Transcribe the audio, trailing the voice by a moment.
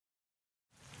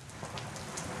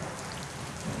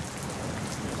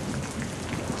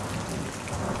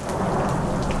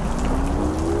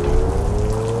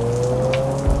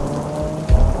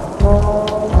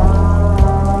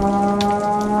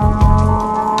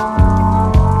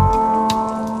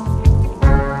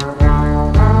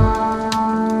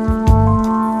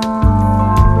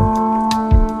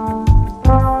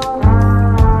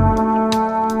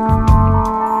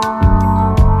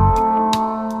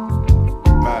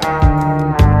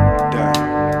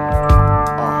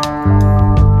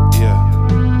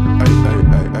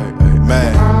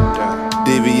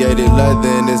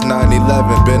leather and it's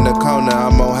 9/11. Been the corner,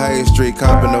 I'm on Hayes Street,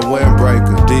 copping a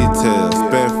windbreaker. Details,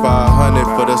 spent 500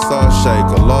 for the salt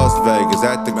shaker. Las Vegas,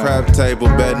 at the crab table,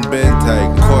 betting Ben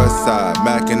take. Courtside,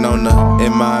 macking on the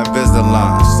in my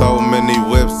Invisalign. So many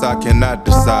whips, I cannot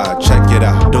decide. Check it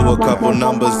out. Do a couple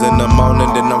numbers in the morning,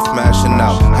 then I'm smashing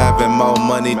out. Having more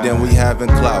money than we having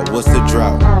clout. What's the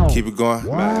drought? Keep it going.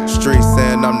 Street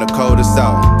saying I'm the coldest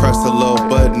out. Press a little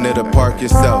button, it'll park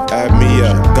yourself. Add me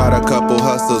up. Got a couple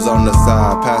hustles on the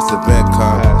side, passive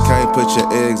income. Can't put your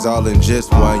eggs all in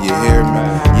just one, you hear me?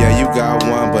 Yeah, you got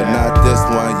one, but not this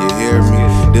one, you hear me?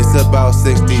 This about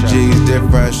 60 G's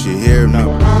difference, you hear me?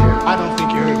 I don't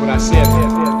think you heard what I said.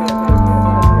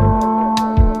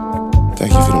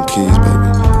 Thank you for them keys, baby.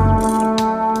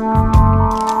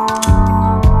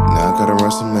 Now I gotta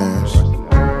run some errands.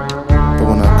 But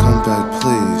when I come back,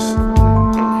 please,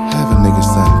 have a nigga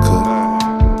something cook.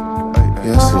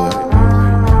 Yes, Lord.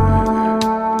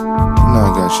 You know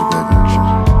I got you, baby.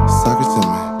 Suck it to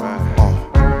me.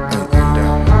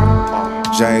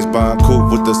 James Bond coupe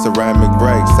with the ceramic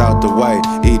brakes out the way.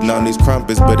 Eating on these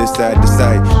crumpets, but it's sad to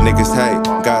say. Niggas hate,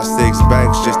 got 6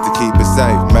 banks just to keep it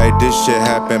safe. Made this shit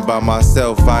happen by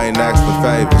myself, I ain't asked for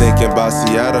favor. Thinking about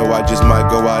Seattle, I just might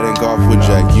go out and golf with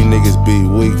Jake. You niggas be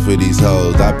weak for these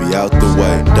hoes, I be out the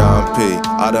way. Don P,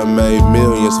 I done made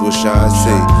millions with Sean C.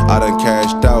 I done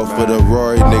cashed out for the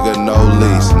Rory, nigga, no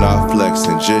lease. Not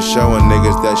flexing, just showing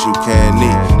niggas that you can't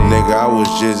eat. Nigga, I was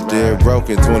just dead broke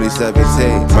in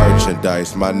 2017. Merchandise,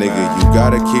 my nigga, you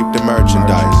gotta keep the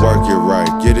merchandise. Work it right,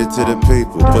 get it to the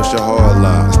people, push a hard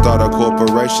line. Start a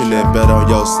corporation and bet on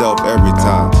yourself every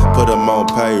time. Put them on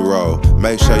payroll,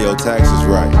 make sure your taxes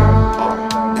right.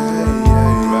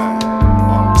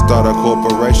 Start a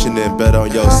corporation and bet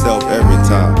on yourself every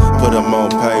time. Put them on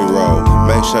payroll,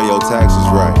 make sure your taxes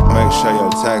right. Make sure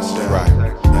your taxes right.